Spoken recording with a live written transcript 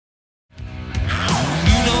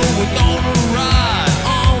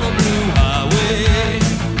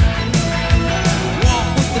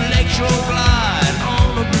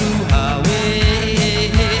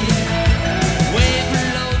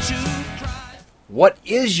What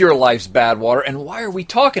is your life's bad water, and why are we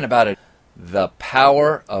talking about it? The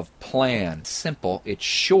power of plan. Simple, it's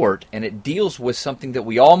short, and it deals with something that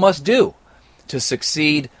we all must do to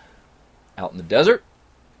succeed out in the desert,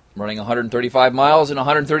 running 135 miles in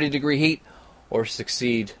 130-degree heat, or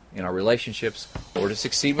succeed in our relationships, or to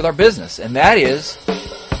succeed with our business, and that is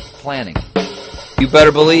planning. You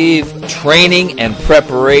better believe training and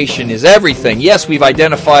preparation is everything. Yes, we've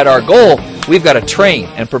identified our goal. We've got to train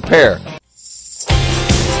and prepare.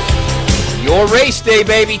 Your race day,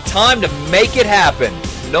 baby. Time to make it happen.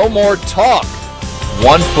 No more talk.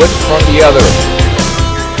 One foot in front of the other.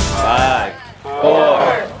 5,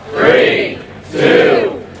 4, 3, 2,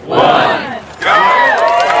 1.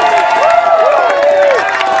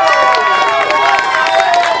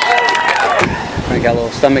 I got a little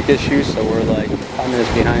stomach issues, so we're like 5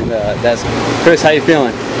 minutes behind the desk. Chris, how you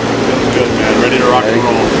feeling? Feeling good, man. Ready to rock and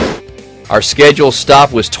roll. Our scheduled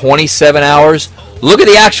stop was 27 hours. Look at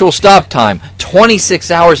the actual stop time.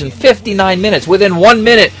 26 hours and 59 minutes. Within 1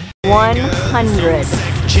 minute. 100.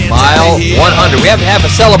 Mile 100. We have to have a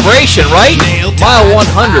celebration, right? Mile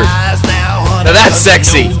 100. Now that's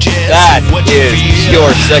sexy. That is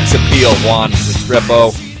pure sex appeal, Juan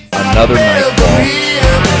Restrepo. Another night ball.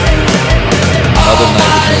 Another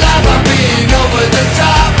night with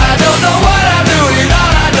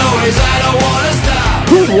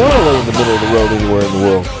Who's whirling in the middle of the road anywhere in the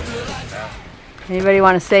world? Anybody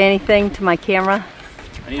want to say anything to my camera?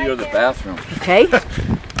 I need to go to the bathroom. Okay.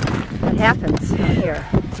 What happens here?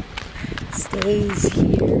 Stays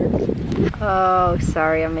here. Oh,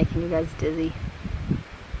 sorry, I'm making you guys dizzy.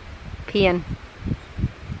 Peeing.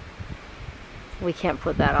 We can't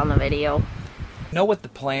put that on the video. You know what a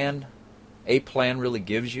plan really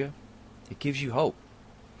gives you? It gives you hope.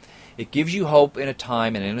 It gives you hope in a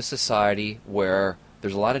time and in a society where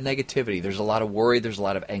there's a lot of negativity, there's a lot of worry, there's a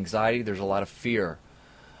lot of anxiety, there's a lot of fear.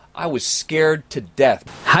 I was scared to death.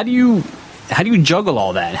 How do you juggle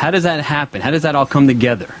all that? How does that happen? How does that all come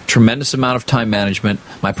together? Tremendous amount of time management,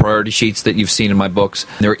 my priority sheets that you've seen in my books.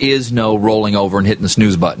 There is no rolling over and hitting the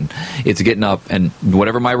snooze button. It's getting up, and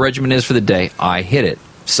whatever my regimen is for the day, I hit it.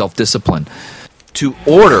 Self-discipline. To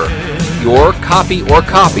order your copy or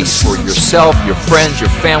copies for yourself, your friends, your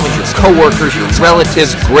families, your coworkers, your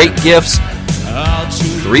relatives, great gifts,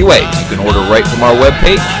 3 ways. You can order right from our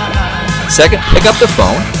webpage. Second, pick up the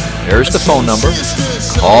phone. There's the phone number.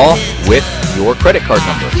 Call with your credit card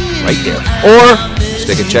number right there. Or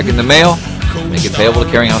stick a check in the mail. Make it payable to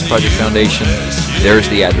Caring House Project Foundation. There's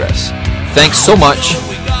the address. Thanks so much.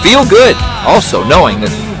 Feel good. Also knowing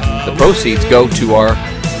that the proceeds go to our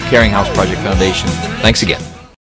Caring House Project Foundation. Thanks again.